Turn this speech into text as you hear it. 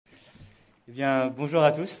Eh bien, bonjour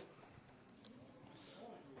à tous.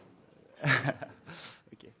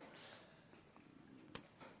 Ok.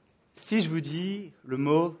 Si je vous dis le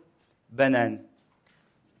mot banane,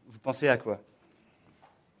 vous pensez à quoi?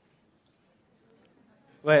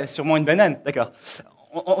 Ouais, sûrement une banane, d'accord.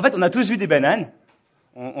 En fait, on a tous vu des bananes.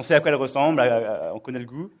 On sait à quoi elles ressemblent, on connaît le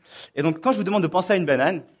goût. Et donc, quand je vous demande de penser à une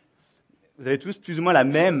banane, vous avez tous plus ou moins la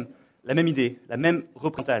même idée, la même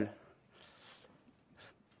représentation.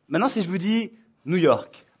 Maintenant, si je vous dis New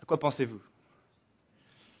York, à quoi pensez-vous?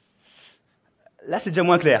 Là, c'est déjà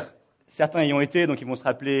moins clair. Certains y ont été, donc ils vont se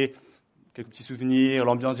rappeler quelques petits souvenirs,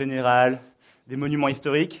 l'ambiance générale, des monuments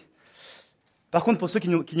historiques. Par contre, pour ceux qui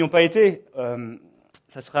n'y ont pas été,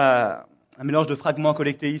 ça sera un mélange de fragments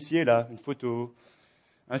collectés ici et là, une photo,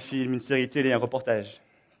 un film, une série télé, un reportage.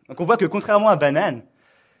 Donc on voit que contrairement à Banane,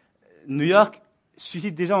 New York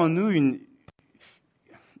suscite déjà en nous une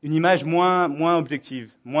image moins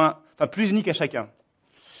objective, plus unique à chacun.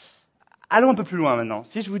 Allons un peu plus loin maintenant.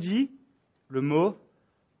 Si je vous dis le mot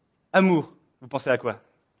amour, vous pensez à quoi?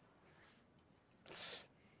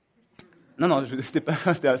 Non, c'était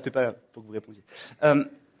pas pour que vous répondiez.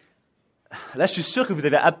 Là, je suis sûr que vous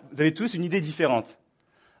avez tous une idée différente.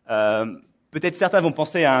 Peut-être certains vont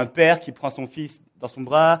penser à un père qui prend son fils dans son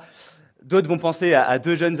bras, d'autres vont penser à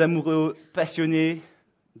deux jeunes amoureux passionnés,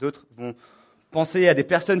 d'autres vont penser à des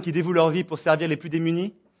personnes qui dévouent leur vie pour servir les plus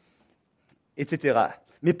démunis, etc.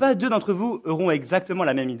 Mais pas deux d'entre vous auront exactement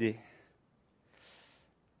la même idée.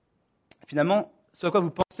 Finalement, ce à quoi vous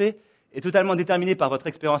pensez est totalement déterminé par votre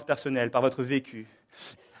expérience personnelle, par votre vécu.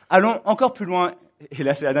 Allons encore plus loin, et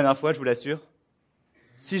là c'est la dernière fois, je vous l'assure.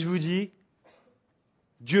 Si je vous dis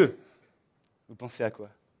Dieu, vous pensez à quoi?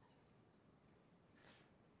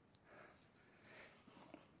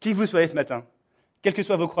 Qui que vous soyez ce matin, quelles que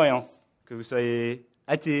soient vos croyances, que vous soyez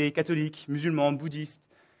athée, catholique, musulman, bouddhiste,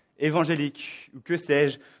 évangélique, ou que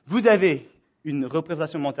sais-je, vous avez une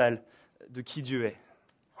représentation mentale de qui Dieu est.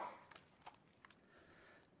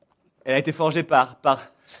 Elle a été forgée par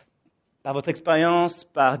votre expérience,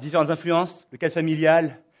 par différentes influences, le cadre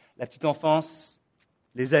familial, la petite enfance,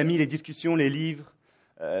 les amis, les discussions, les livres,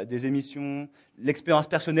 des émissions, l'expérience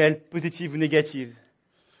personnelle, positive ou négative.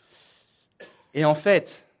 Et en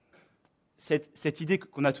fait, cette idée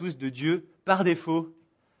qu'on a tous de Dieu, par défaut,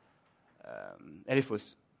 elle est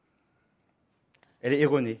fausse. Elle est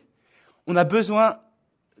erronée. On a besoin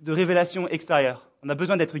de révélations extérieures. On a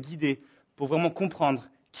besoin d'être guidé pour vraiment comprendre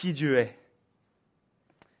qui Dieu est.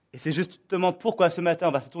 Et c'est justement pourquoi ce matin,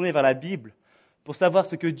 on va se tourner vers la Bible pour savoir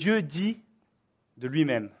ce que Dieu dit de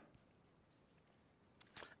lui-même.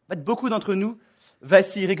 En fait, beaucoup d'entre nous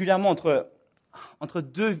vacillent régulièrement entre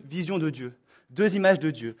deux visions de Dieu, deux images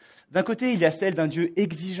de Dieu. D'un côté, il y a celle d'un Dieu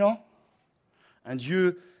exigeant, un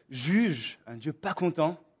Dieu juge, un Dieu pas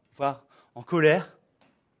content, voire en colère,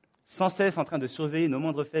 sans cesse en train de surveiller nos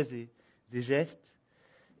moindres faits et gestes,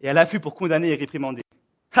 et à l'affût pour condamner et réprimander.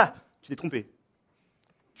 Ha! Tu t'es trompé.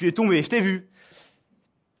 Tu es tombé, je t'ai vu.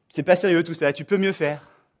 C'est pas sérieux tout ça, tu peux mieux faire.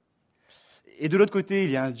 Et de l'autre côté,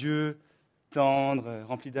 il y a un Dieu tendre,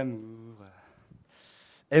 rempli d'amour,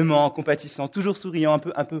 aimant, compatissant, toujours souriant,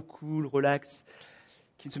 un peu cool, relax,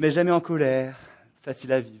 qui ne se met jamais en colère,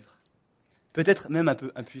 facile à vivre. Peut-être même un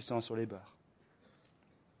peu impuissant sur les bords.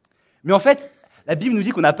 Mais en fait, la Bible nous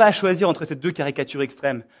dit qu'on n'a pas à choisir entre ces deux caricatures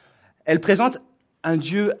extrêmes. Elle présente un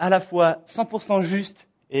Dieu à la fois 100% juste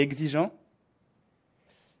et exigeant,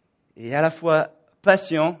 et à la fois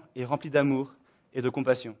patient et rempli d'amour et de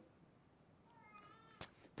compassion.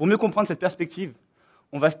 Pour mieux comprendre cette perspective,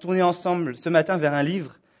 on va se tourner ensemble ce matin vers un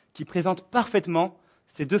livre qui présente parfaitement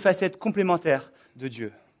ces deux facettes complémentaires de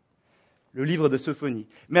Dieu. Le livre de Sophonie.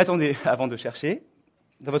 Mais attendez, avant de chercher,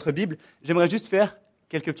 dans votre Bible, j'aimerais juste faire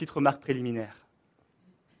quelques petites remarques préliminaires.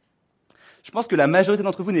 Je pense que la majorité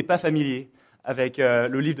d'entre vous n'est pas familier avec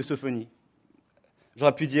le livre de Sophonie.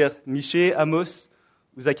 J'aurais pu dire Michée, Amos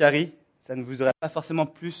ou Zacharie, ça ne vous aurait pas forcément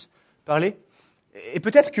plus parlé. Et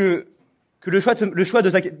peut-être que le choix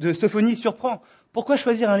de Sophonie surprend. Pourquoi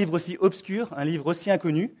choisir un livre aussi obscur, un livre aussi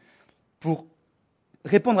inconnu, pour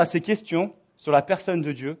répondre à ces questions sur la personne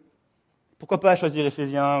de Dieu? Pourquoi pas choisir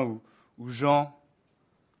Éphésiens ou Jean?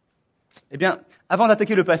 Eh bien, avant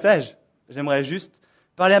d'attaquer le passage, j'aimerais juste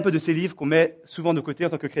parler un peu de ces livres qu'on met souvent de côté en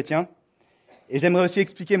tant que chrétien. Et j'aimerais aussi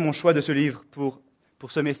expliquer mon choix de ce livre pour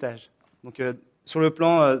ce message. Donc, sur le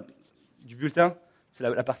plan du bulletin, c'est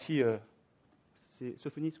la partie... c'est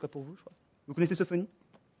Sophonie, c'est quoi pour vous, je crois? Vous connaissez Sophonie?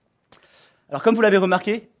 Alors, comme vous l'avez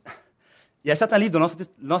remarqué, il y a certains livres dans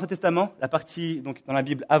l'Ancien Testament, la partie donc dans la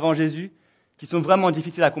Bible avant Jésus, qui sont vraiment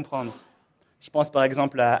difficiles à comprendre. Je pense par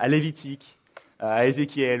exemple à Lévitique, à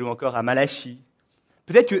Ézéchiel ou encore à Malachie.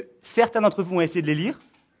 Peut-être que certains d'entre vous ont essayé de les lire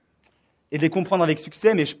et de les comprendre avec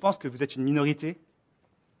succès, mais je pense que vous êtes une minorité.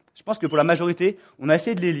 Je pense que pour la majorité, on a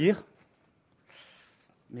essayé de les lire,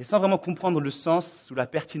 mais sans vraiment comprendre le sens ou la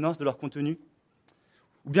pertinence de leur contenu,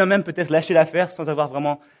 ou bien même peut-être lâcher l'affaire sans avoir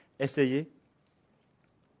vraiment essayé.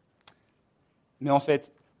 Mais en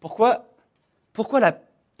fait, pourquoi la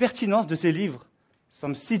pertinence de ces livres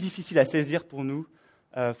semble si difficile à saisir pour nous,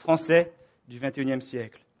 Français du XXIe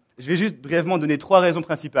siècle? Je vais juste brièvement donner 3 raisons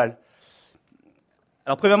principales.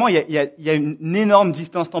 Alors premièrement, il y a une énorme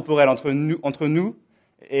distance temporelle entre nous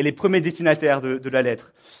et les premiers destinataires de la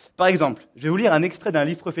lettre. Par exemple, je vais vous lire un extrait d'un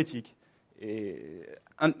livre prophétique. Et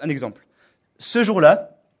un exemple. Ce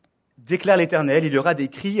jour-là, déclare l'Éternel, il y aura des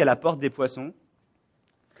cris à la porte des poissons,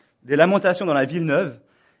 des lamentations dans la ville neuve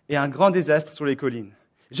et un grand désastre sur les collines.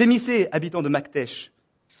 Gémissez, habitants de Maktesh,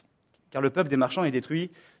 car le peuple des marchands est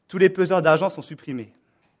détruit, tous les peseurs d'argent sont supprimés.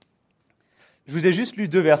 Je vous ai juste lu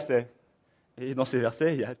 2 versets. Et dans ces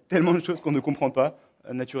versets, il y a tellement de choses qu'on ne comprend pas,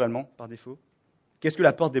 naturellement, par défaut. Qu'est-ce que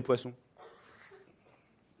la porte des poissons?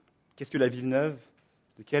 Qu'est-ce que la ville neuve?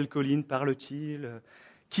 De quelle colline parle-t-il?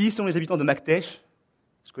 Qui sont les habitants de Maktesh?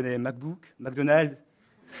 Je connais MacBook, McDonald's,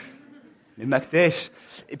 mais Maktesh.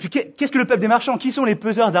 Et puis, qu'est-ce que le peuple des marchands? Qui sont les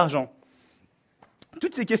peseurs d'argent?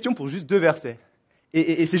 Toutes ces questions pour juste 2 versets.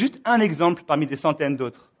 Et c'est juste un exemple parmi des centaines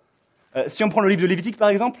d'autres. Si on prend le livre de Lévitique, par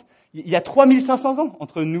exemple, il y a 3500 ans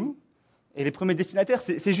entre nous et les premiers destinataires.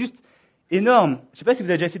 C'est juste énorme. Je ne sais pas si vous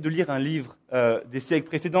avez déjà essayé de lire un livre des siècles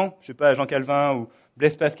précédents, je ne sais pas, Jean Calvin ou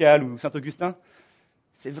Blaise Pascal ou Saint-Augustin.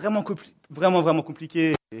 C'est vraiment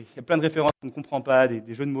compliqué. Il y a plein de références qu'on ne comprend pas,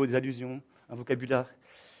 des jeux de mots, des allusions, un vocabulaire.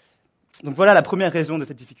 Donc voilà la première raison de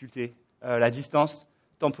cette difficulté, la distance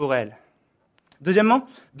temporelle. Deuxièmement,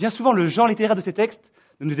 bien souvent, le genre littéraire de ces textes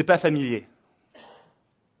ne nous est pas familier.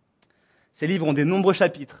 Ces livres ont de nombreux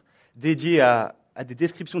chapitres dédiés à des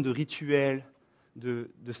descriptions de rituels, de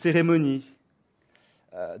cérémonies,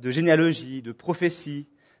 de généalogies, de prophéties,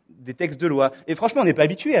 des textes de loi. Et franchement, on n'est pas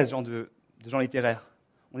habitué à ce genre de genre littéraire.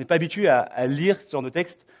 On n'est pas habitué à lire ce genre de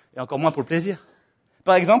texte, et encore moins pour le plaisir.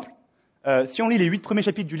 Par exemple, si on lit les 8 premiers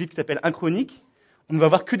chapitres du livre qui s'appelle Un Chronique, on ne va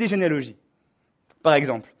voir que des généalogies. Par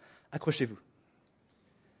exemple, accrochez-vous.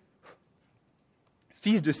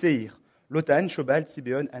 Fils de Séhir, Lotan, Shobal,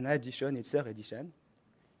 Tsibéon, Anna, Dishon, Etzer et Dishan.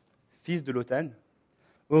 Fils de Lotan,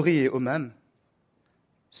 Ori et Omam.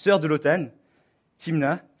 Sœur de Lotan,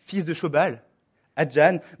 Timna, fils de Shobal,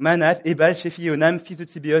 Adjan, Manat, Ebal, Shefi et Onam, fils de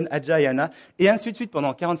Tsibéon, Adja et Anna, et ainsi de suite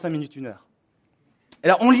pendant 45 minutes, 1 heure. Et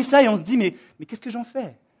alors on lit ça et on se dit, mais qu'est-ce que j'en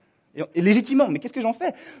fais? Et légitimement, mais qu'est-ce que j'en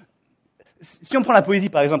fais? Si on prend la poésie,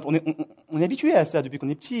 par exemple, on est habitué à ça depuis qu'on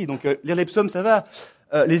est petit, donc lire les psaumes, ça va.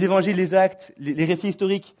 Les évangiles, les actes, les récits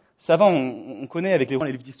historiques, ça va, on connaît avec les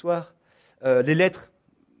livres d'histoire. Les lettres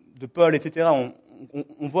de Paul, etc.,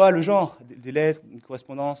 on voit le genre, des lettres, une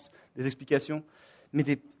correspondance, des explications. Mais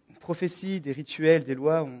des prophéties, des rituels, des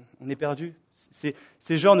lois, on est perdu.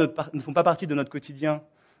 Ces genres ne font pas partie de notre quotidien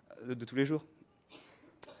de tous les jours.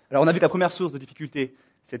 Alors on a vu que la première source de difficulté,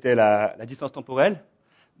 c'était la distance temporelle.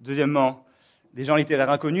 Deuxièmement, des genres littéraires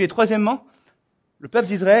inconnus. Et troisièmement, le peuple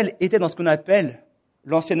d'Israël était dans ce qu'on appelle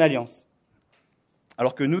l'Ancienne Alliance.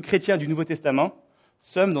 Alors que nous, chrétiens du Nouveau Testament,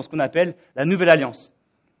 sommes dans ce qu'on appelle la Nouvelle Alliance.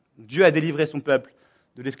 Dieu a délivré son peuple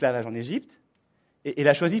de l'esclavage en Égypte et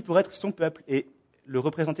l'a choisi pour être son peuple et le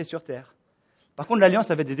représenter sur terre. Par contre, l'Alliance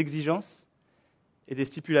avait des exigences et des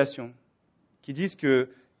stipulations qui disent que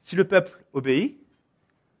si le peuple obéit,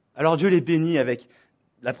 alors Dieu les bénit avec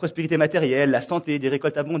la prospérité matérielle, la santé, des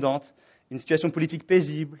récoltes abondantes, une situation politique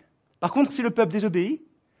paisible. Par contre, si le peuple désobéit,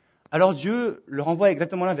 alors Dieu leur envoie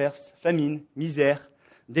exactement l'inverse, famine, misère,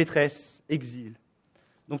 détresse, exil.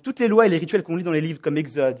 Donc toutes les lois et les rituels qu'on lit dans les livres comme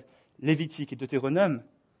Exode, Lévitique et Deutéronome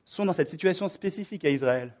sont dans cette situation spécifique à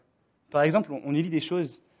Israël. Par exemple, on y lit des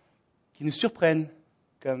choses qui nous surprennent,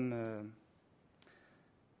 comme,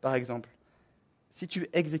 par exemple, si tu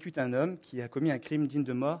exécutes un homme qui a commis un crime digne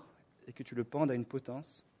de mort et que tu le pendes à une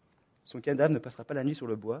potence, son cadavre ne passera pas la nuit sur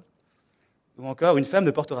le bois. Ou encore, une femme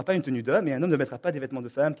ne portera pas une tenue d'homme et un homme ne mettra pas des vêtements de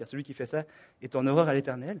femme, car celui qui fait ça est en horreur à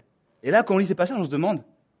l'Éternel. Et là, quand on lit ces passages, on se demande,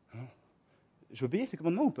 j'obéis à ces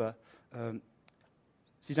commandements ou pas?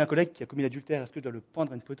 Si j'ai un collègue qui a commis l'adultère, est-ce que je dois le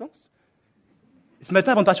pendre à une potence? Et ce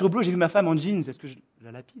matin, avant de partir au boulot, j'ai vu ma femme en jeans, est-ce que je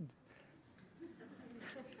la lapide?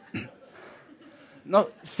 Non,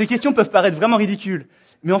 ces questions peuvent paraître vraiment ridicules,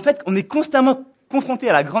 mais en fait, on est constamment confronté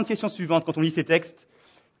à la grande question suivante quand on lit ces textes.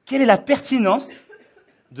 Quelle est la pertinence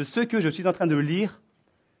de ce que je suis en train de lire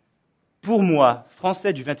pour moi,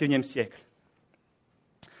 Français du XXIe siècle?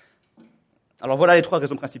 Alors voilà les 3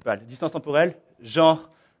 raisons principales. Distance temporelle,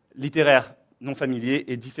 genre littéraire non familier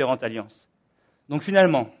et différentes alliances. Donc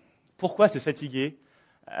finalement, pourquoi se fatiguer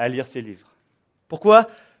à lire ces livres ?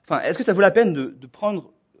 Est-ce que ça vaut la peine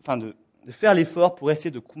de faire l'effort pour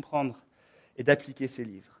essayer de comprendre et d'appliquer ces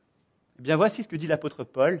livres ? Eh bien, voici ce que dit l'apôtre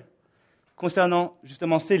Paul concernant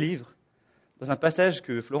justement ces livres, dans un passage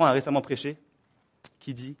que Florent a récemment prêché,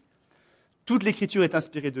 qui dit « Toute l'écriture est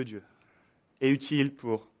inspirée de Dieu et utile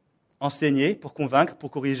pour enseigner, pour convaincre,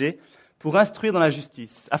 pour corriger, pour instruire dans la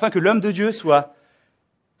justice, afin que l'homme de Dieu soit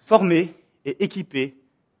formé et équipé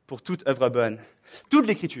pour toute œuvre bonne. » Toute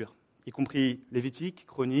l'écriture, y compris Lévitique,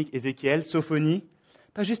 Chronique, Ézéchiel, Sophonie,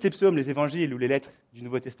 pas juste les psaumes, les évangiles ou les lettres du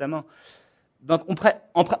Nouveau Testament. Donc,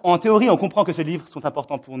 en théorie, on comprend que ces livres sont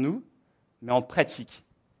importants pour nous, mais en pratique,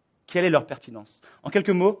 quelle est leur pertinence ? En quelques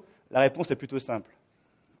mots, la réponse est plutôt simple.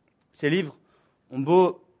 Ces livres ont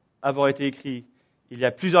beau avoir été écrits il y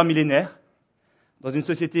a plusieurs millénaires, dans une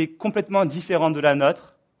société complètement différente de la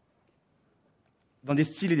nôtre, dans des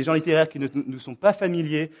styles et des genres littéraires qui ne nous sont pas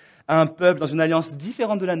familiers, à un peuple dans une alliance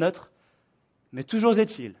différente de la nôtre, mais toujours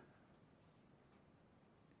est-il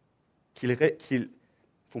qu'ils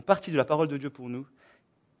font partie de la parole de Dieu pour nous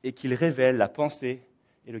et qu'ils révèlent la pensée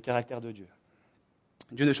et le caractère de Dieu.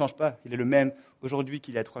 Dieu ne change pas, il est le même aujourd'hui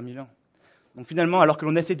qu'il y a 3000 ans. Donc finalement, alors que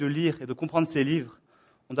l'on essaie de lire et de comprendre ces livres,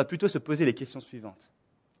 on doit plutôt se poser les questions suivantes.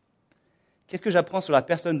 Qu'est-ce que j'apprends sur la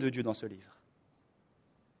personne de Dieu dans ce livre ?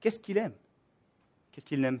 Qu'est-ce qu'il aime ? Qu'est-ce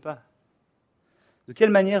qu'il n'aime pas ? De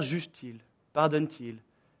quelle manière juge-t-il ? Pardonne-t-il ?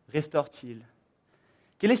 Restaure-t-il ?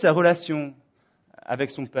 Quelle est sa relation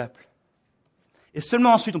avec son peuple ? Et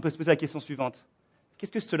seulement ensuite, on peut se poser la question suivante.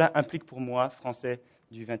 Qu'est-ce que cela implique pour moi, Français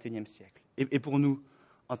du XXIe siècle, et pour nous,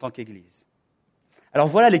 en tant qu'Église ? Alors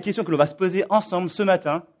voilà les questions que l'on va se poser ensemble ce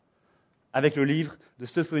matin avec le livre de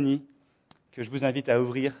Sophonie que je vous invite à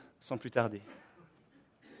ouvrir sans plus tarder.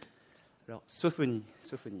 Alors, Sophonie.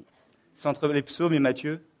 C'est entre les psaumes et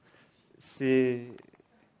Matthieu. Si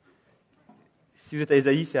vous êtes à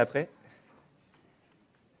Ésaïe, c'est après.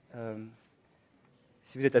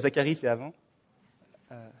 Si vous êtes à Zacharie, c'est avant.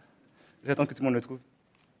 J'attends que tout le monde le trouve.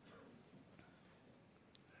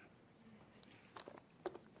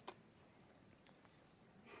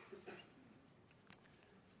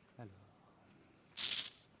 Alors.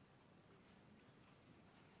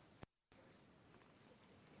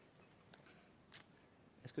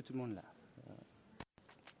 Est-ce que tout le monde l'a ?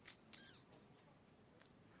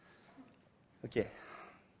 Ok.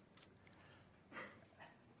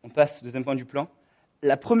 On passe au deuxième point du plan.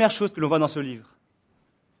 La première chose que l'on voit dans ce livre,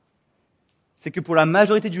 c'est que pour la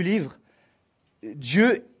majorité du livre,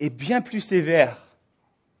 Dieu est bien plus sévère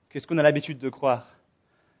que ce qu'on a l'habitude de croire.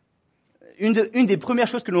 Une des premières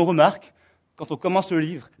choses que l'on remarque quand on commence le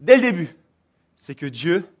livre, dès le début, c'est que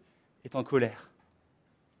Dieu est en colère.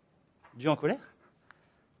 Dieu en colère ?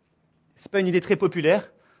 Ce n'est pas une idée très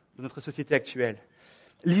populaire dans notre société actuelle.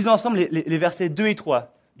 Lisons ensemble les versets 2 et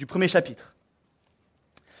 3 du premier chapitre.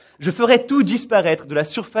 « Je ferai tout disparaître de la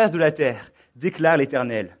surface de la terre, déclare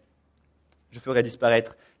l'Éternel. Je ferai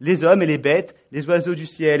disparaître les hommes et les bêtes, les oiseaux du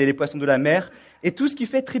ciel et les poissons de la mer, et tout ce qui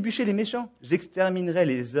fait trébucher les méchants. J'exterminerai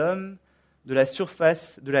les hommes de la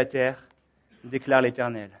surface de la terre, déclare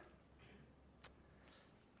l'Éternel. »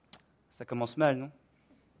 Ça commence mal, non ?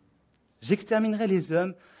 J'exterminerai les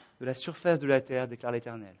hommes de la surface de la terre, déclare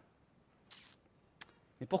l'Éternel.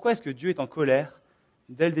 Mais pourquoi est-ce que Dieu est en colère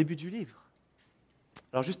dès le début du livre ?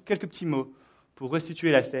 Alors juste quelques petits mots pour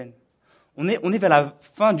resituer la scène. On est vers la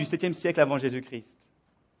fin du 7e siècle avant Jésus-Christ.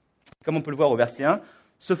 Comme on peut le voir au verset 1,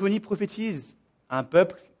 Sophonie prophétise à un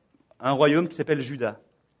peuple, à un royaume qui s'appelle Juda,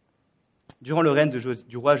 durant le règne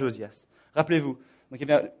du roi Josias. Rappelez-vous, donc il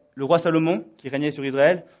y avait le roi Salomon qui régnait sur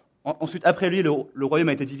Israël. Ensuite, après lui, le royaume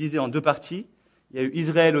a été divisé en deux parties. Il y a eu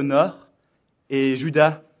Israël au nord et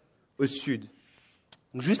Juda au sud.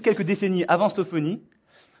 Donc, juste quelques décennies avant Sophonie,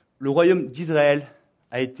 le royaume d'Israël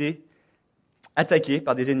a été attaqué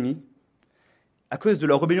par des ennemis à cause de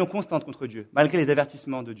leur rébellion constante contre Dieu, malgré les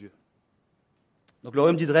avertissements de Dieu. Donc le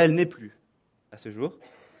royaume d'Israël n'est plus à ce jour.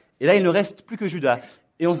 Et là, il ne reste plus que Juda.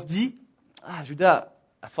 Et on se dit, Juda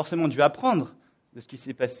a forcément dû apprendre de ce qui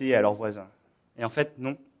s'est passé à leurs voisins. Et en fait,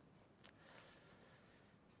 non.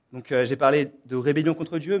 Donc j'ai parlé de rébellion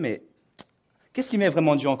contre Dieu, mais qu'est-ce qui met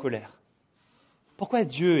vraiment Dieu en colère ? Pourquoi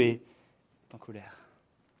Dieu est en colère ?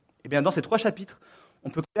 Eh bien, dans ces 3 chapitres,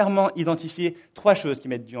 on peut clairement identifier 3 choses qui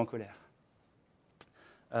mettent Dieu en colère.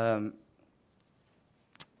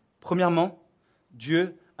 Premièrement,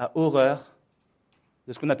 Dieu a horreur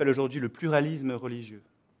de ce qu'on appelle aujourd'hui le pluralisme religieux.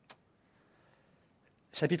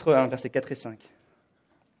 Chapitre 1, versets 4 et 5.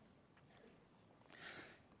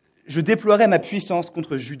 « Je déploierai ma puissance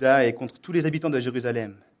contre Juda et contre tous les habitants de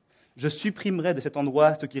Jérusalem. Je supprimerai de cet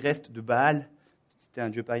endroit ce qui reste de Baal, c'était un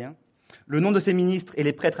dieu païen, le nom de ses ministres et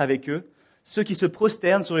les prêtres avec eux, ceux qui se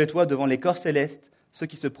prosternent sur les toits devant les corps célestes, ceux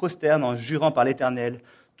qui se prosternent en jurant par l'Éternel,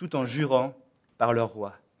 tout en jurant par leur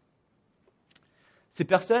roi. Ces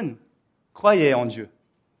personnes croyaient en Dieu.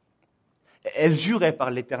 Elles juraient par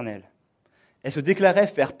l'Éternel. Elles se déclaraient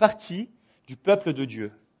faire partie du peuple de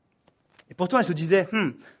Dieu. Et pourtant, elles se disaient,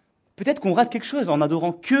 peut-être qu'on rate quelque chose en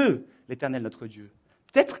adorant que l'Éternel notre Dieu.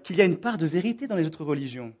 Peut-être qu'il y a une part de vérité dans les autres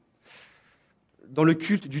religions. Dans le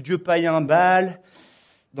culte du dieu païen Baal,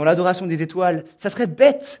 dans l'adoration des étoiles, ça serait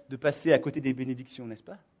bête de passer à côté des bénédictions, n'est-ce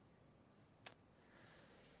pas?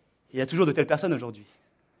 Il y a toujours de telles personnes aujourd'hui,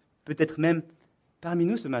 peut-être même parmi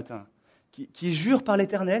nous ce matin, qui jurent par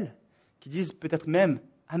l'Éternel, qui disent peut-être même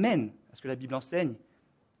Amen à ce que la Bible enseigne,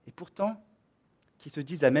 et pourtant qui se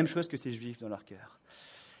disent la même chose que ces Juifs dans leur cœur.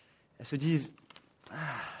 Elles se disent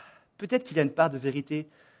peut-être qu'il y a une part de vérité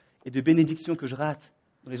et de bénédiction que je rate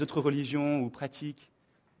dans les autres religions ou pratiques,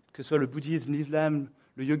 que ce soit le bouddhisme, l'islam,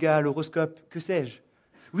 le yoga, l'horoscope, que sais-je.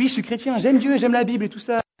 Oui, je suis chrétien, j'aime Dieu, j'aime la Bible et tout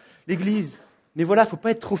ça, l'Église. Mais voilà, il ne faut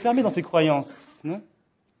pas être trop fermé dans ses croyances, non ?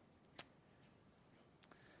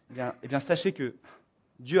 Eh bien, sachez que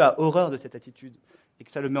Dieu a horreur de cette attitude et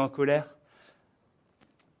que ça le met en colère.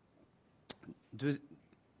 Donc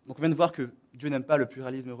on vient de voir que Dieu n'aime pas le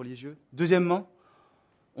pluralisme religieux. Deuxièmement,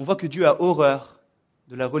 on voit que Dieu a horreur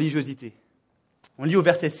de la religiosité. On lit au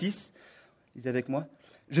verset 6, lisez avec moi,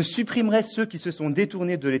 « Je supprimerai ceux qui se sont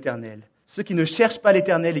détournés de l'Éternel, ceux qui ne cherchent pas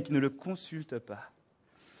l'Éternel et qui ne le consultent pas. »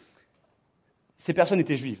 Ces personnes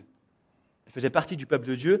étaient juives. Elles faisaient partie du peuple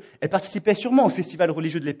de Dieu. Elles participaient sûrement au festival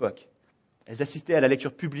religieux de l'époque. Elles assistaient à la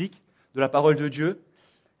lecture publique de la parole de Dieu.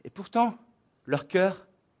 Et pourtant, leur cœur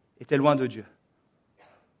était loin de Dieu.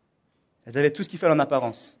 Elles avaient tout ce qu'il fallait en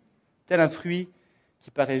apparence, tel un fruit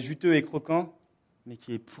qui paraît juteux et croquant, mais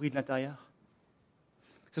qui est pourri de l'intérieur.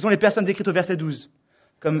 Ce sont les personnes décrites au verset 12,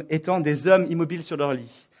 comme étant des hommes immobiles sur leur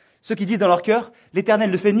lit. Ceux qui disent dans leur cœur, l'Éternel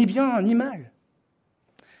ne fait ni bien ni mal.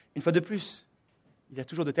 Une fois de plus, il y a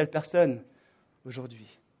toujours de telles personnes aujourd'hui.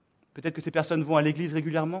 Peut-être que ces personnes vont à l'église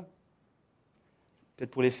régulièrement,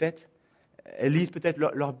 peut-être pour les fêtes. Elles lisent peut-être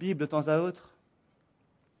leur Bible de temps à autre,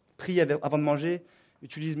 prient avant de manger,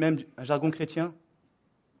 utilisent même un jargon chrétien,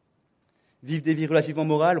 vivent des vies relativement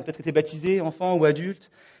morales, ont peut-être été baptisés, enfants ou adultes,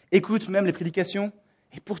 écoutent même les prédications,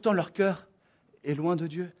 et pourtant leur cœur est loin de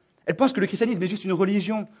Dieu. Elles pensent que le christianisme est juste une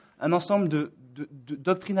religion, un ensemble de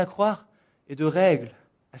doctrines à croire et de règles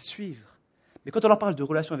à suivre. Mais quand on leur parle de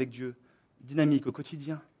relation avec Dieu, dynamique au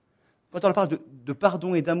quotidien, quand on leur parle de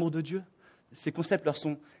pardon et d'amour de Dieu, ces concepts leur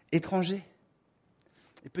sont étrangers.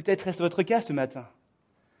 Et peut-être est-ce votre cas ce matin.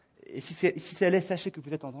 Et si c'est l'est, sachez que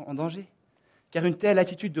vous êtes en danger. Car une telle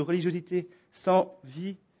attitude de religiosité sans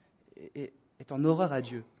vie est en horreur à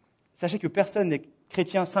Dieu. Sachez que personne n'est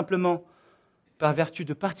chrétien simplement par vertu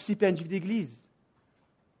de participer à une vie d'église,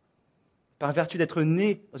 par vertu d'être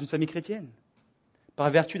né dans une famille chrétienne, par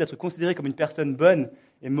vertu d'être considéré comme une personne bonne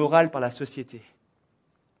et morale par la société.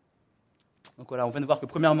 Donc voilà, on vient de voir que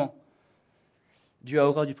premièrement, Dieu a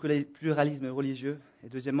horreur du pluralisme religieux, et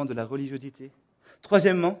deuxièmement, de la religiosité.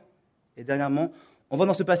 Troisièmement, et dernièrement, on voit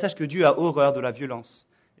dans ce passage que Dieu a horreur de la violence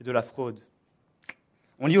et de la fraude.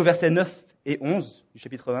 On lit au verset 9 et 11 du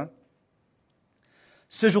chapitre 1. «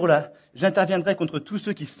 Ce jour-là, j'interviendrai contre tous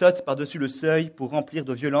ceux qui sautent par-dessus le seuil pour remplir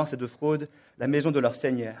de violence et de fraude la maison de leur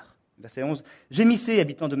Seigneur. » Verset 11. « Gémissez,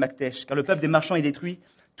 habitants de Maktesh, car le peuple des marchands est détruit,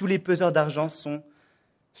 tous les peseurs d'argent sont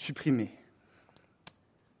supprimés. »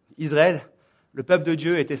 Israël, le peuple de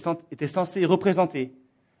Dieu, était censé représenter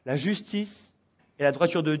la justice et la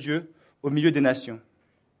droiture de Dieu au milieu des nations.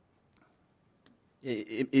 Mais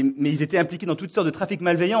ils étaient impliqués dans toutes sortes de trafics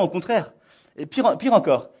malveillants, au contraire. Et pire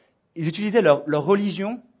encore, ils utilisaient leur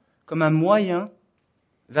religion comme un moyen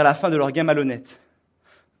vers la fin de leur gain malhonnête.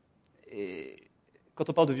 Et quand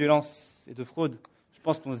on parle de violence et de fraude, je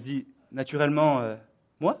pense qu'on se dit naturellement,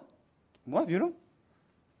 moi, violent?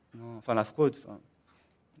 Non, enfin la fraude,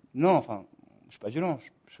 non, je ne suis pas violent,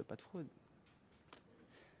 je ne fais pas de fraude.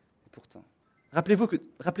 Et pourtant,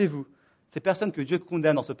 rappelez-vous, ces personnes que Dieu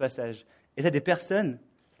condamne dans ce passage étaient des personnes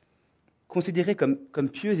considérées comme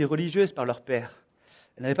pieuses et religieuses par leur père.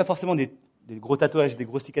 Elles n'avaient pas forcément des gros tatouages, des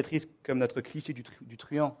grosses cicatrices comme notre cliché du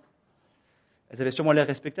truand. Elles avaient sûrement l'air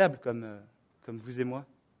respectables comme vous et moi.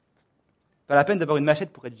 Pas la peine d'avoir une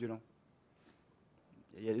machette pour être violent.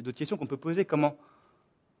 Il y a d'autres questions qu'on peut poser. Comment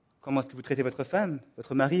est-ce que vous traitez votre femme,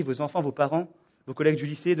 votre mari, vos enfants, vos parents, vos collègues du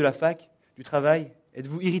lycée, de la fac, du travail?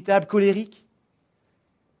 Êtes-vous irritable, colérique?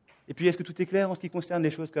 Et puis, est-ce que tout est clair en ce qui concerne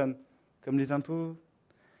les choses comme les impôts?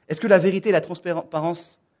 Est-ce que la vérité et la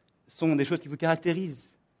transparence sont des choses qui vous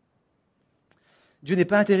caractérisent? Dieu n'est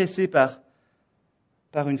pas intéressé par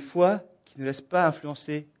par une foi qui ne laisse pas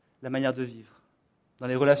influencer la manière de vivre, dans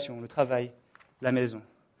les relations, le travail, la maison.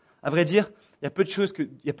 À vrai dire, il y a peu de choses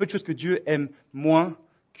que Dieu aime moins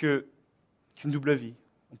qu'une double vie.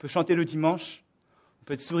 On peut chanter le dimanche, on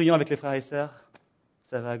peut être souriant avec les frères et sœurs,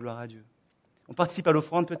 ça va, gloire à Dieu. On participe à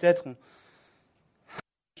l'offrande peut-être,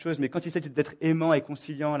 mais quand il s'agit d'être aimant et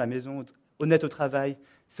conciliant à la maison, honnête au travail,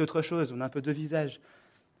 c'est autre chose, on a un peu deux visages.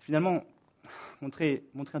 Finalement, montrer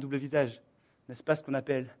un double visage, n'est-ce pas ce qu'on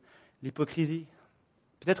appelle l'hypocrisie?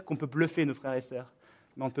 Peut-être qu'on peut bluffer nos frères et sœurs,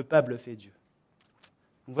 mais on ne peut pas bluffer Dieu.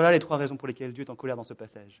 Donc voilà les trois raisons pour lesquelles Dieu est en colère dans ce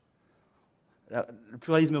passage. Le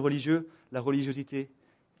pluralisme religieux, la religiosité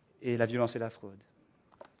et la violence et la fraude.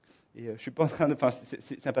 Et je suis pas en train de...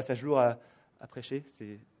 c'est un passage lourd à prêcher, ça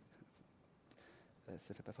ne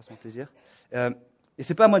fait pas forcément plaisir. Et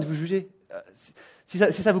ce n'est pas à moi de vous juger. Si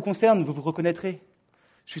ça vous concerne, vous vous reconnaîtrez.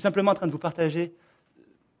 Je suis simplement en train de vous partager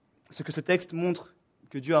ce que ce texte montre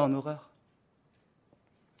que Dieu a en horreur.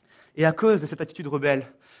 Et à cause de cette attitude rebelle,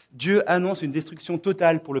 Dieu annonce une destruction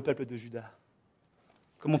totale pour le peuple de Juda.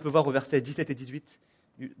 Comme on peut voir au verset 17 et 18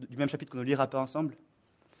 du même chapitre qu'on ne lira pas ensemble.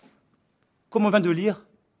 Comme on vient de lire,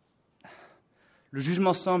 le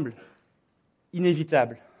jugement semble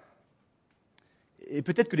inévitable. Et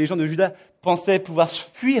peut-être que les gens de Juda pensaient pouvoir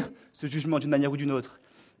fuir ce jugement d'une manière ou d'une autre.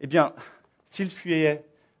 Eh bien, s'ils fuyaient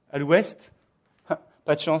à l'ouest,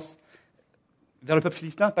 pas de chance. Vers le peuple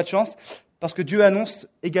philistin, pas de chance, parce que Dieu annonce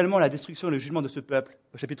également la destruction et le jugement de ce peuple,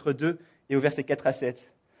 au chapitre 2 et au verset 4 à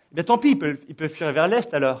 7. Eh bien, tant pis, ils peuvent fuir vers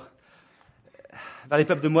l'est alors, vers les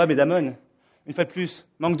peuples de Moab et d'Ammon. Une fois de plus,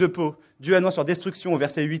 manque de peau, Dieu annonce leur destruction au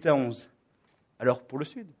verset 8 à 11. Alors, pour le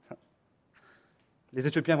sud, les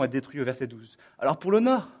Éthiopiens vont être détruits au verset 12. Alors, pour le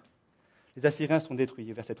nord, les Assyriens sont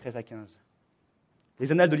détruits au verset 13 à 15.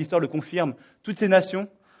 Les annales de l'histoire le confirment, toutes ces nations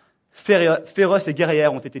féroces et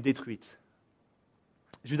guerrières ont été détruites.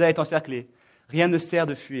 Juda est encerclé, rien ne sert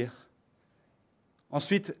de fuir.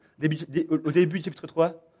 Ensuite, au début du chapitre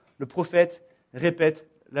 3, le prophète répète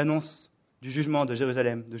l'annonce du jugement de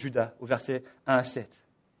Jérusalem, de Juda, au verset 1 à 7.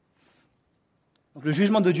 Donc le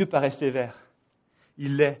jugement de Dieu paraît sévère.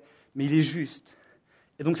 Il l'est, mais il est juste.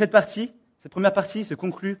 Et donc cette première partie se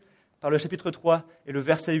conclut par le chapitre 3 et le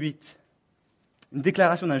verset 8. Une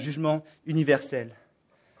déclaration d'un jugement universel.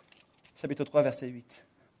 Chapitre 3, verset 8.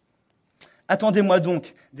 « Attendez-moi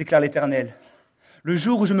donc, déclare l'Éternel, le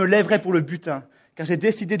jour où je me lèverai pour le butin, car j'ai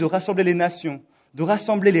décidé de rassembler les nations, de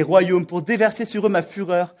rassembler les royaumes pour déverser sur eux ma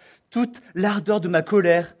fureur, toute l'ardeur de ma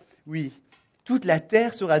colère. Oui, toute la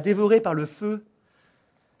terre sera dévorée par le feu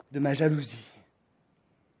de ma jalousie. »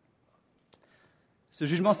 Ce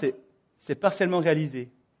jugement s'est partiellement réalisé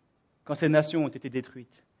quand ces nations ont été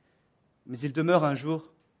détruites. Mais il demeure un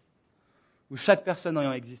jour où chaque personne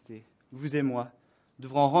ayant existé, vous et moi,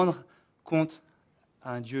 devront rendre compte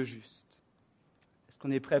à un Dieu juste. Est-ce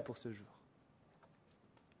qu'on est prêt pour ce jour?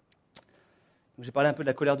 Donc, j'ai parlé un peu de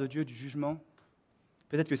la colère de Dieu, du jugement.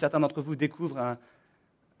 Peut-être que certains d'entre vous découvrent un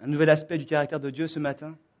nouvel aspect du caractère de Dieu ce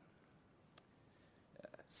matin.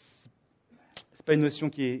 Ce n'est pas une notion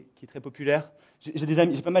qui est très populaire.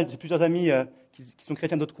 J'ai plusieurs amis qui sont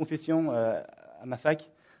chrétiens d'autres confessions à ma fac,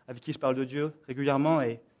 avec qui je parle de Dieu régulièrement,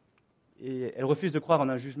 et elles refusent de croire en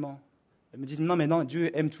un jugement. Elles me disent non, Dieu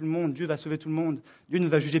aime tout le monde, Dieu va sauver tout le monde, Dieu ne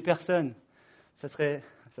va juger personne. Ça serait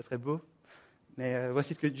beau, mais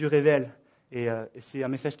voici ce que Dieu révèle, et c'est un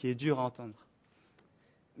message qui est dur à entendre.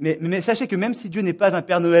 Mais sachez que même si Dieu n'est pas un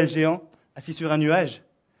Père Noël géant, assis sur un nuage,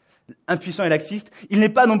 impuissant et laxiste, il n'est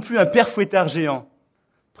pas non plus un Père fouettard géant,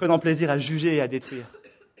 prenant plaisir à juger et à détruire.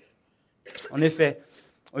 En effet,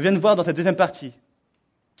 on vient de voir dans cette deuxième partie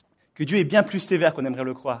que Dieu est bien plus sévère qu'on aimerait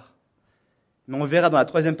le croire. Mais on verra dans la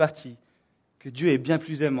troisième partie que Dieu est bien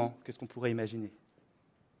plus aimant que ce qu'on pourrait imaginer.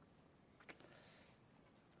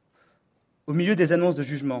 Au milieu des annonces de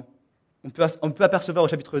jugement, on peut apercevoir au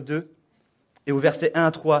chapitre 2 et au verset 1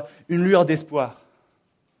 à 3 une lueur d'espoir.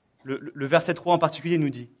 Le verset 3 en particulier nous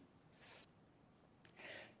dit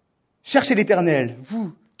 « Cherchez l'Éternel,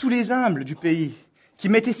 vous, tous les humbles du pays, qui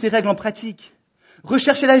mettez ses règles en pratique.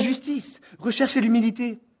 Recherchez la justice, recherchez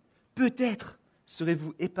l'humilité. Peut-être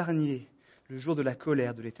serez-vous épargnés le jour de la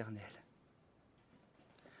colère de l'Éternel. »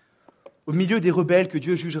 Au milieu des rebelles que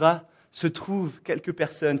Dieu jugera, se trouvent quelques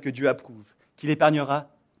personnes que Dieu approuve, qu'il épargnera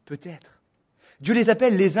peut-être. Dieu les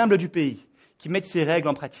appelle les humbles du pays, qui mettent ses règles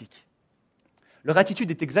en pratique. Leur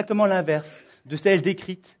attitude est exactement l'inverse de celle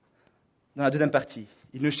décrite dans la deuxième partie.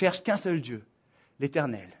 Ils ne cherchent qu'un seul Dieu,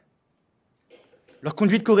 l'Éternel. Leur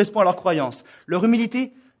conduite correspond à leur croyance. Leur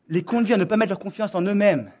humilité les conduit à ne pas mettre leur confiance en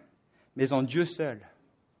eux-mêmes, mais en Dieu seul.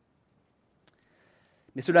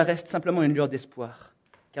 Mais cela reste simplement une lueur d'espoir,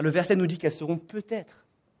 car le verset nous dit qu'elles seront peut-être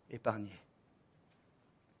épargnés.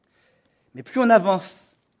 Mais plus on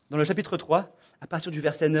avance dans le chapitre 3, à partir du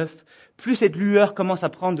verset 9, plus cette lueur commence à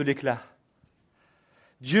prendre de l'éclat.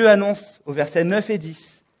 Dieu annonce au verset 9 et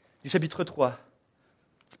 10 du chapitre 3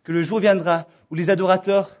 que le jour viendra où ces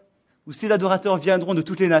adorateurs viendront de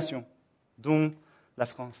toutes les nations, dont la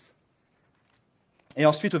France. Et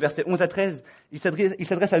ensuite, au verset 11 à 13, il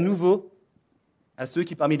s'adresse à nouveau à ceux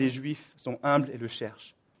qui, parmi les Juifs, sont humbles et le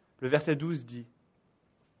cherchent. Le verset 12 dit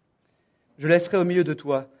 « Je laisserai au milieu de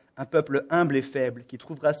toi un peuple humble et faible qui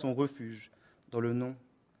trouvera son refuge dans le nom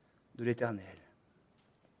de l'Éternel. »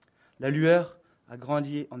 La lueur a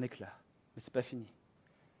grandi en éclat, mais ce n'est pas fini.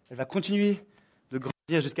 Elle va continuer de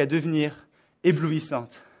grandir jusqu'à devenir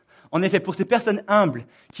éblouissante. En effet, pour ces personnes humbles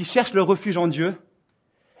qui cherchent leur refuge en Dieu,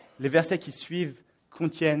 les versets qui suivent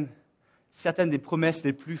contiennent certaines des promesses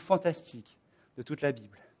les plus fantastiques de toute la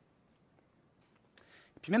Bible.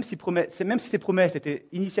 Et puis même si ces promesses étaient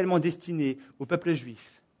initialement destinées au peuple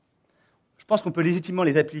juif, je pense qu'on peut légitimement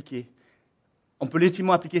les appliquer. On peut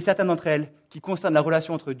légitimement appliquer certaines d'entre elles qui concernent la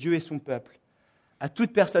relation entre Dieu et son peuple, à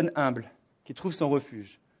toute personne humble qui trouve son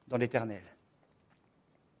refuge dans l'Éternel.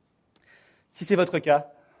 Si c'est votre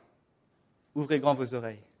cas, ouvrez grand vos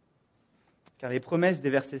oreilles, car les promesses des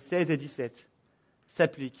versets 16 et 17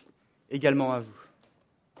 s'appliquent également à vous.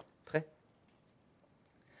 Prêts ?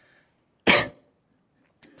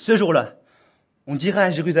 Ce jour-là, on dira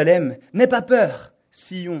à Jérusalem, « N'aie pas peur,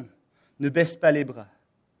 Sion, ne baisse pas les bras.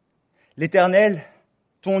 L'Éternel,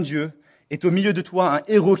 ton Dieu, est au milieu de toi un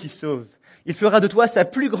héros qui sauve. Il fera de toi sa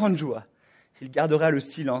plus grande joie. Il gardera le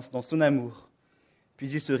silence dans son amour, puis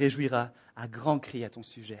il se réjouira à grands cris à ton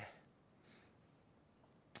sujet. »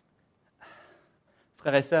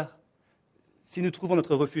 Frères et sœurs, si nous trouvons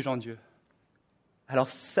notre refuge en Dieu, alors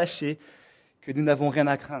sachez que nous n'avons rien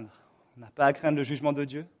à craindre. On n'a pas à craindre le jugement de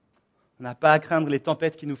Dieu. On n'a pas à craindre les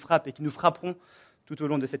tempêtes qui nous frappent et qui nous frapperont tout au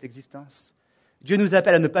long de cette existence. Dieu nous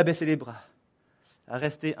appelle à ne pas baisser les bras, à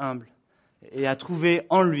rester humbles et à trouver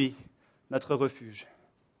en lui notre refuge.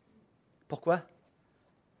 Pourquoi ?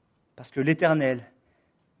 Parce que l'Éternel,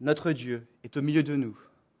 notre Dieu, est au milieu de nous,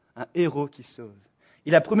 un héros qui sauve.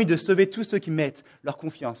 Il a promis de sauver tous ceux qui mettent leur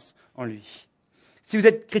confiance en lui. Si vous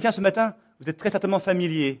êtes chrétien ce matin, vous êtes très certainement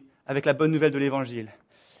familier avec la bonne nouvelle de l'Évangile,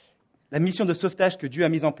 la mission de sauvetage que Dieu a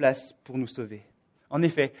mise en place pour nous sauver. En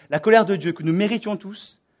effet, la colère de Dieu que nous méritions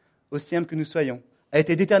tous, aussi humbles que nous soyons, a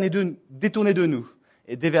été détournée de nous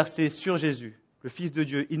et déversée sur Jésus, le Fils de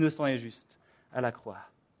Dieu innocent et juste, à la croix.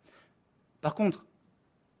 Par contre,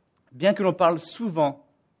 bien que l'on parle souvent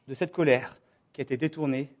de cette colère qui a été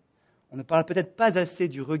détournée, on ne parle peut-être pas assez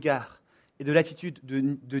du regard et de l'attitude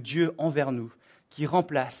de Dieu envers nous qui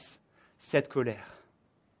remplace cette colère.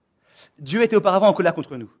 Dieu était auparavant en colère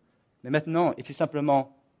contre nous, mais maintenant est-il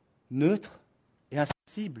simplement neutre et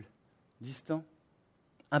insensible, distant,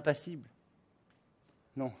 impassible ?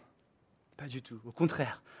 Non, pas du tout. Au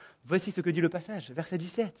contraire, voici ce que dit le passage, verset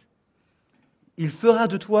 17. Il fera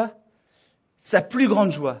de toi sa plus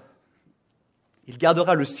grande joie. Il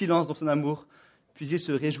gardera le silence dans son amour, puis il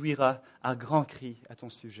se réjouira à grands cris à ton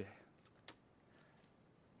sujet.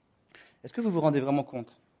 Est-ce que vous vous rendez vraiment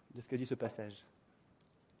compte de ce que dit ce passage ?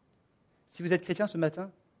 Si vous êtes chrétien ce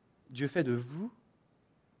matin, Dieu fait de vous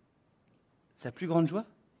sa plus grande joie ?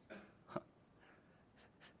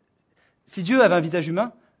 Si Dieu avait un visage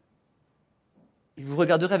humain, il vous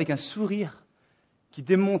regarderait avec un sourire qui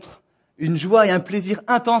démontre une joie et un plaisir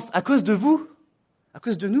intense à cause de vous, à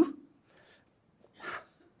cause de nous.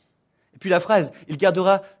 Et puis la phrase « il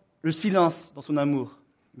gardera le silence dans son amour »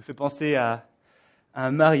 me fait penser à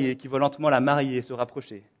un marié qui voit lentement la mariée se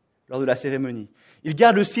rapprocher lors de la cérémonie. Il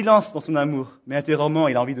garde le silence dans son amour, mais intérieurement,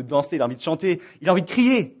 il a envie de danser, il a envie de chanter, il a envie de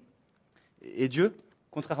crier. Et Dieu,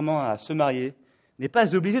 contrairement à ce marié, n'est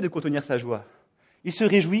pas obligé de contenir sa joie. Il se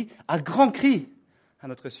réjouit à grands cris à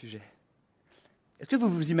notre sujet. Est-ce que vous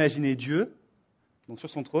vous imaginez Dieu, donc sur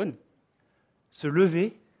son trône, se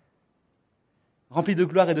lever, rempli de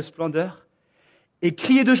gloire et de splendeur, et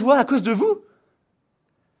crier de joie à cause de vous ?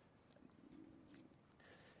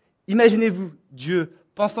 Imaginez-vous Dieu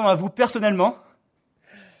pensant à vous personnellement,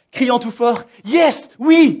 criant tout fort « Yes,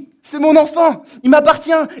 oui, c'est mon enfant, il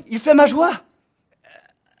m'appartient, il fait ma joie !»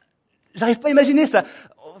 J'arrive pas à imaginer ça.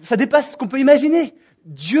 Ça dépasse ce qu'on peut imaginer.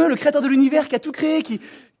 Dieu, le créateur de l'univers, qui a tout créé, qui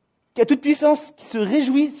a toute puissance, qui se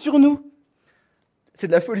réjouit sur nous. C'est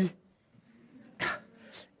de la folie.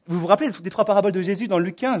 Vous vous rappelez des 3 paraboles de Jésus dans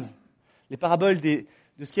Luc 15 ? Les paraboles de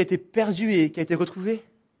ce qui a été perdu et qui a été retrouvé ?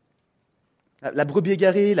 La brebis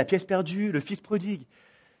égarée, la pièce perdue, le fils prodigue.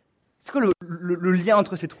 C'est quoi le lien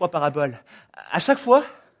entre ces 3 paraboles ? À chaque fois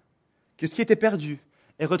que ce qui était perdu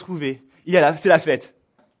est retrouvé, c'est la fête.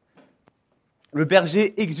 Le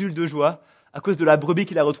berger exulte de joie à cause de la brebis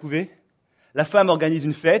qu'il a retrouvée. La femme organise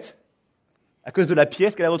une fête à cause de la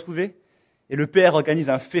pièce qu'elle a retrouvée. Et le père organise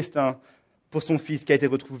un festin pour son fils qui a été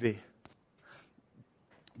retrouvé.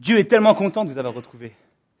 Dieu est tellement content de vous avoir retrouvé.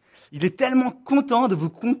 Il est tellement content de vous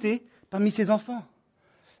compter parmi ses enfants.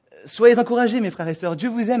 Soyez encouragés, mes frères et sœurs. Dieu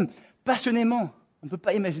vous aime passionnément. On ne peut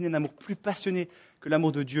pas imaginer un amour plus passionné que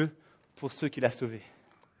l'amour de Dieu pour ceux qu'il a sauvés.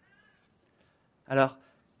 Alors,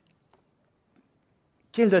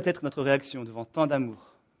 quelle doit être notre réaction devant tant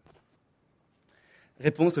d'amour ?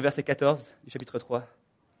 Réponse au verset 14 du chapitre 3.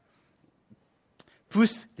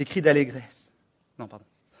 Pousse des cris d'allégresse.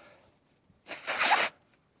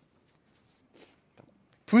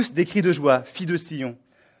 Pousse des cris de joie, fille de Sion.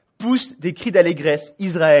 Pousse des cris d'allégresse,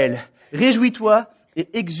 Israël. Réjouis-toi et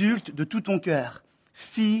exulte de tout ton cœur,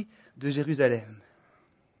 fille de Jérusalem.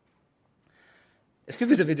 Est-ce que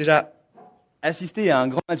vous avez déjà assisté à un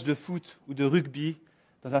grand match de foot ou de rugby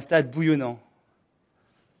dans un stade bouillonnant ?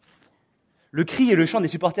 Le cri et le chant des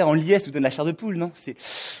supporters en liesse vous donnent la chair de poule, non ?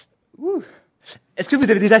 Est-ce que vous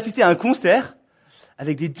avez déjà assisté à un concert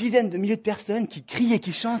avec des dizaines de milliers de personnes qui crient et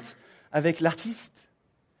qui chantent avec l'artiste ?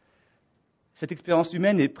 Cette expérience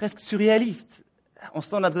humaine est presque surréaliste. On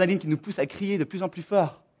sent l'adrénaline qui nous pousse à crier de plus en plus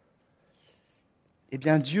fort. Eh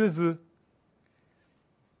bien, Dieu veut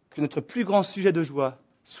que notre plus grand sujet de joie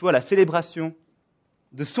soit la célébration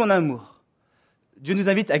de son amour. Dieu nous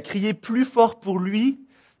invite à crier plus fort pour lui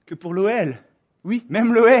que pour l'OL. Oui,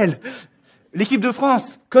 même l'OL. L'équipe de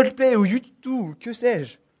France, Coldplay ou U2, ou que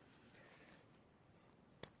sais-je.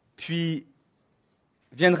 Puis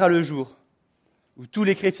viendra le jour où tous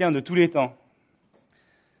les chrétiens de tous les temps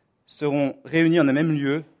seront réunis en un même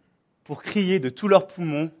lieu pour crier de tous leurs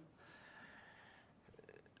poumons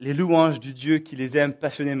les louanges du Dieu qui les aime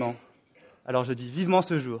passionnément. Alors je dis vivement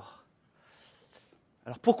ce jour.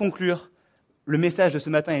 Alors pour conclure, le message de ce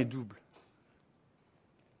matin est double.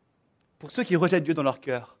 Pour ceux qui rejettent Dieu dans leur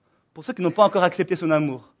cœur, pour ceux qui n'ont pas encore accepté son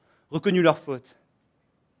amour, reconnu leur faute,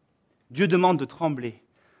 Dieu demande de trembler,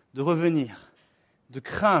 de revenir, de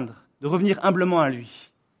craindre, de revenir humblement à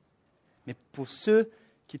lui. Mais pour ceux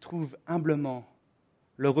qui trouvent humblement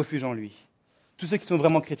leur refuge en lui, tous ceux qui sont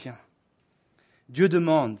vraiment chrétiens, Dieu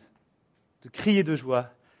demande de crier de joie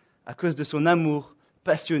à cause de son amour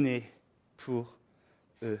passionné pour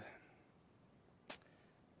eux.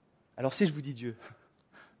 Alors si je vous dis Dieu,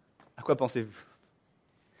 à quoi pensez-vous ?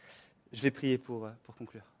 Je vais prier pour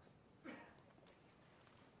conclure.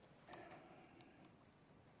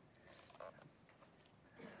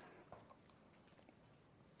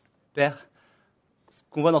 Père, ce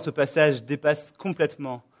qu'on voit dans ce passage dépasse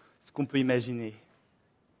complètement ce qu'on peut imaginer.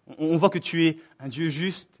 On voit que tu es un Dieu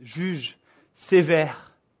juste, juge,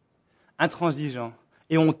 sévère, intransigeant,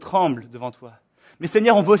 et on tremble devant toi. Mais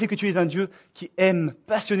Seigneur, on voit aussi que tu es un Dieu qui aime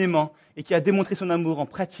passionnément et qui a démontré son amour en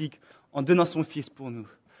pratique en donnant son Fils pour nous.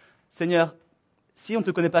 Seigneur, si on ne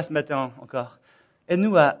te connaît pas ce matin encore,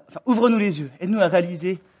 ouvre-nous les yeux, aide-nous à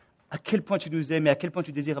réaliser à quel point tu nous aimes et à quel point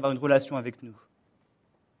tu désires avoir une relation avec nous.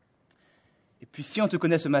 Et puis si on te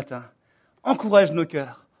connaît ce matin, encourage nos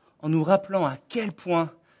cœurs en nous rappelant à quel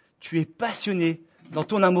point tu es passionné dans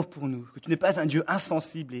ton amour pour nous, que tu n'es pas un Dieu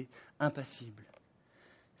insensible et impassible.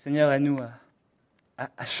 Seigneur, aide-nous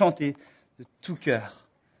à chanter de tout cœur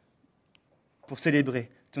pour célébrer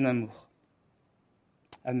ton amour.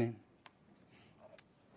 Amen.